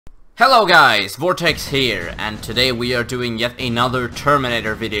Hello guys, Vortex here, and today we are doing yet another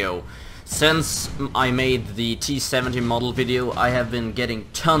Terminator video. Since I made the T-70 model video, I have been getting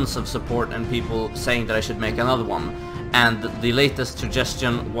tons of support and people saying that I should make another one. And the latest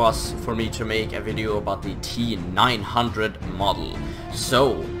suggestion was for me to make a video about the T-900 model.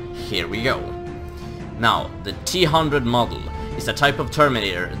 So, here we go. Now, the T-100 model is a type of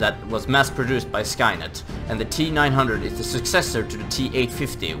Terminator that was mass-produced by Skynet, and the T-900 is the successor to the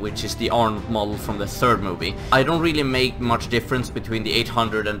T-850, which is the Arnold model from the third movie. I don't really make much difference between the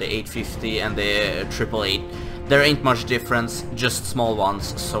 800 and the 850 and the 888. There ain't much difference, just small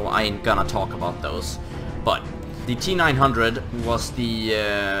ones, so I ain't gonna talk about those. But the T-900 was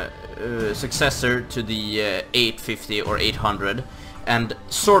the successor to the 850 or 800, and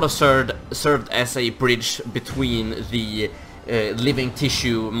sort of served as a bridge between the living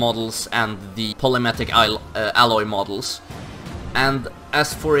tissue models and the polymetallic alloy models. And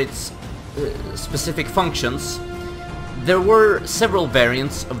as for its specific functions, there were several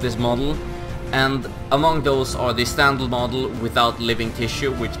variants of this model, and among those are the standard model without living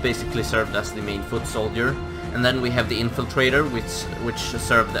tissue, which basically served as the main foot soldier. And then we have the infiltrator, which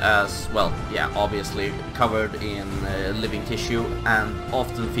served as, well, yeah, obviously covered in living tissue and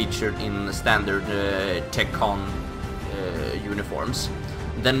often featured in standard TechCon uniforms.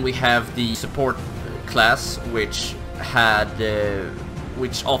 Then we have the support class, which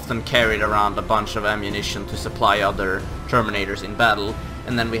often carried around a bunch of ammunition to supply other Terminators in battle.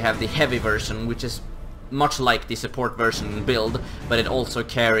 And then we have the heavy version, which is much like the support version in build, but it also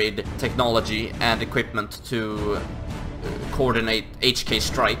carried technology and equipment to coordinate HK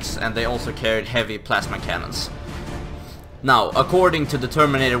strikes, and they also carried heavy plasma cannons. Now, according to the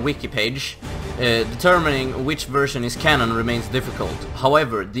Terminator wiki page, determining which version is canon remains difficult.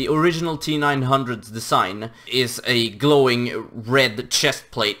 However, the original T-900's design is a glowing red chest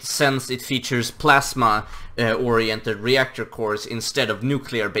plate, since it features plasma oriented reactor cores instead of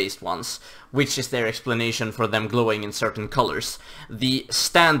nuclear based ones, which is their explanation for them glowing in certain colors. The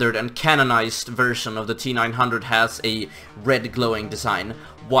standard and canonized version of the T-900 has a red glowing design,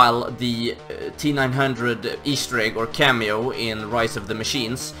 while the T-900 Easter egg or cameo in Rise of the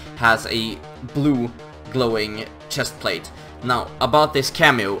Machines has a blue glowing chest plate. Now, about this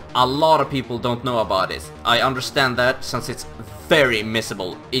cameo, a lot of people don't know about it. I understand that, since it's very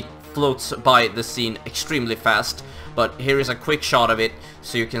missable. It floats by the scene extremely fast, but here is a quick shot of it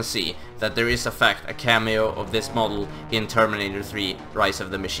so you can see that there is in fact a cameo of this model in Terminator 3 Rise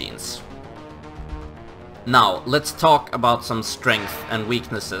of the Machines. Now, let's talk about some strengths and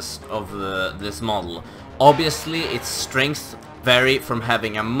weaknesses of this model. Obviously, its strengths vary from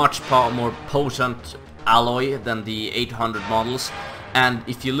having a much more potent alloy than the 800 models, and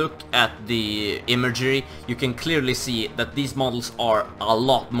if you look at the imagery, you can clearly see that these models are a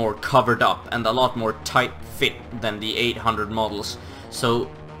lot more covered up and a lot more tight fit than the 800 models.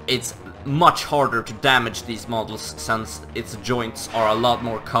 So it's much harder to damage these models since its joints are a lot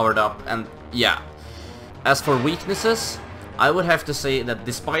more covered up, and yeah. As for weaknesses, I would have to say that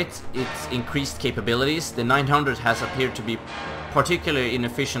despite its increased capabilities, the 900 has appeared to be particularly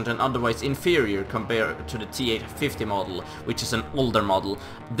inefficient and otherwise inferior compared to the T-850 model, which is an older model.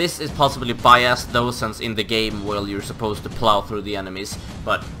 This is possibly biased though, since in the game, well, you're supposed to plow through the enemies,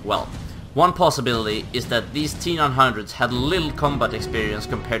 but, well. One possibility is that these T-900s had little combat experience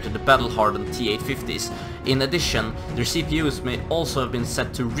compared to the battle-hardened T-850s. In addition, their CPUs may also have been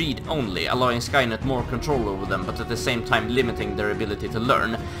set to read only, allowing Skynet more control over them, but at the same time limiting their ability to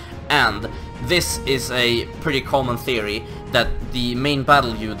learn. And this is a pretty common theory, that the main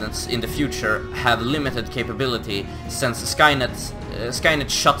battle units in the future have limited capability, since Skynet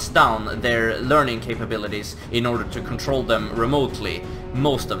shuts down their learning capabilities in order to control them remotely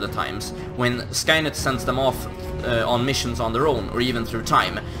most of the times. When Skynet sends them off on missions on their own, or even through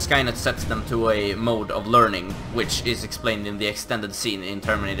time, Skynet sets them to a mode of learning, which is explained in the extended scene in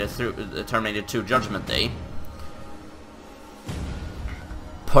Terminator 2 Judgment Day.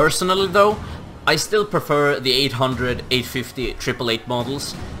 Personally though, I still prefer the 800, 850, 888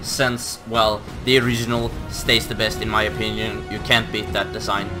 models, since, well, the original stays the best in my opinion. You can't beat that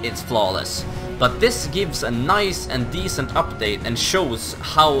design, it's flawless. But this gives a nice and decent update and shows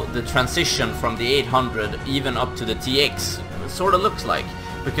how the transition from the 800 even up to the TX sort of looks like,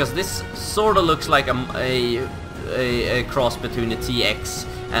 because this sort of looks like a cross between the TX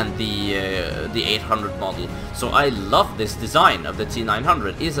and the 800 model. So I love this design of the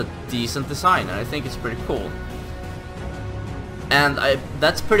T-900. It's a decent design and I think it's pretty cool. And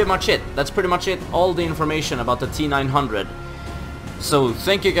that's pretty much it. That's pretty much it, all the information about the T-900. So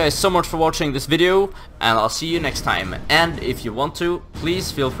thank you guys so much for watching this video, and I'll see you next time. And if you want to,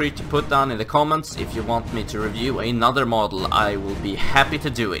 please feel free to put down in the comments if you want me to review another model. I will be happy to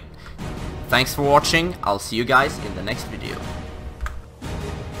do it. Thanks for watching, I'll see you guys in the next video.